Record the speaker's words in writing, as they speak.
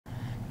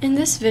In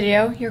this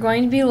video, you're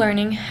going to be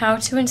learning how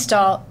to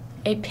install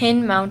a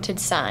pin-mounted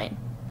sign.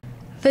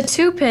 The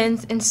two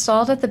pins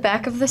installed at the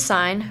back of the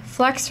sign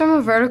flex from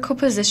a vertical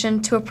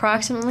position to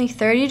approximately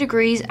 30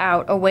 degrees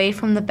out away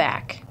from the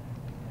back.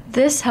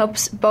 This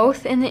helps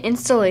both in the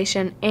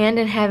installation and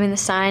in having the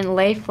sign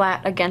lay flat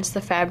against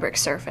the fabric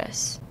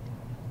surface.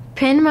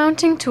 Pin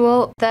mounting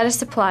tool that is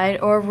supplied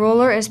or a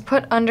ruler is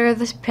put under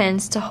the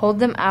pins to hold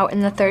them out in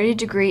the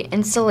 30-degree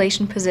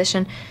installation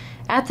position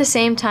at the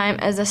same time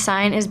as the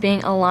sign is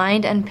being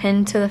aligned and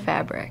pinned to the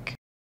fabric.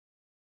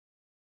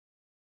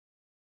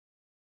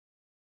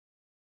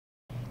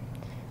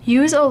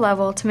 Use a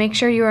level to make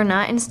sure you are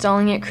not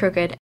installing it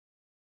crooked.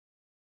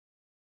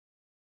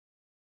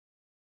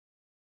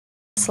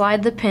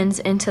 Slide the pins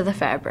into the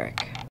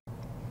fabric.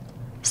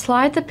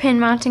 Slide the pin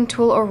mounting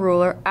tool or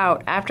ruler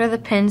out after the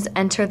pins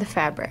enter the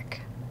fabric.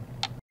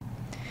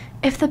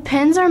 If the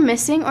pins are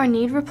missing or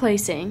need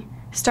replacing,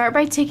 start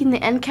by taking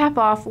the end cap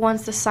off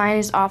once the sign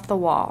is off the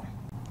wall.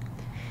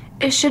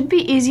 It should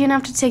be easy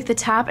enough to take the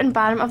top and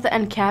bottom of the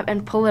end cap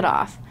and pull it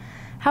off.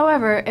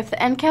 However, if the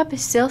end cap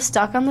is still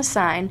stuck on the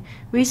sign,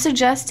 we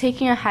suggest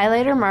taking a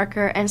highlighter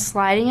marker and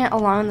sliding it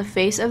along the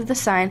face of the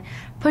sign,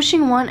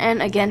 pushing one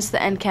end against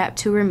the end cap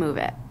to remove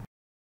it.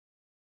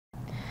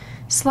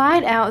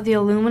 Slide out the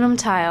aluminum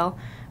tile,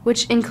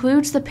 which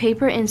includes the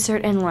paper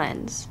insert and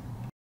lens.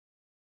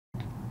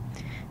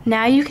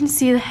 Now you can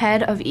see the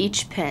head of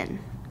each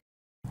pin.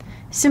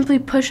 Simply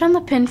push on the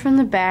pin from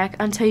the back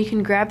until you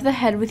can grab the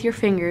head with your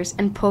fingers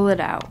and pull it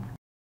out.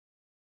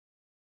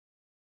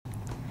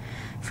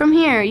 From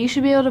here, you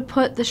should be able to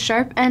put the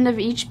sharp end of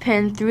each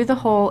pin through the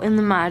hole in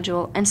the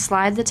module and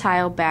slide the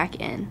tile back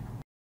in.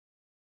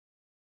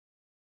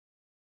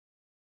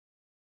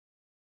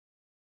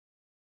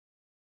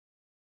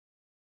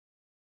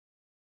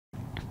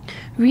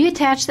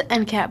 Reattach the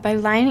end cap by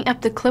lining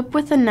up the clip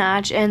with the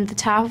notch and the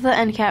top of the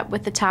end cap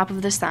with the top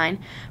of the sign,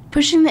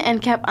 pushing the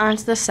end cap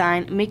onto the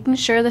sign, making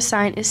sure the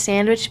sign is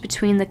sandwiched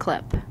between the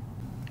clip.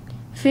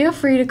 Feel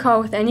free to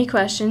call with any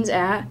questions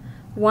at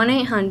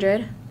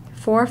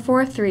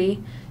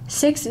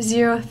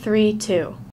 1-800-443-6032.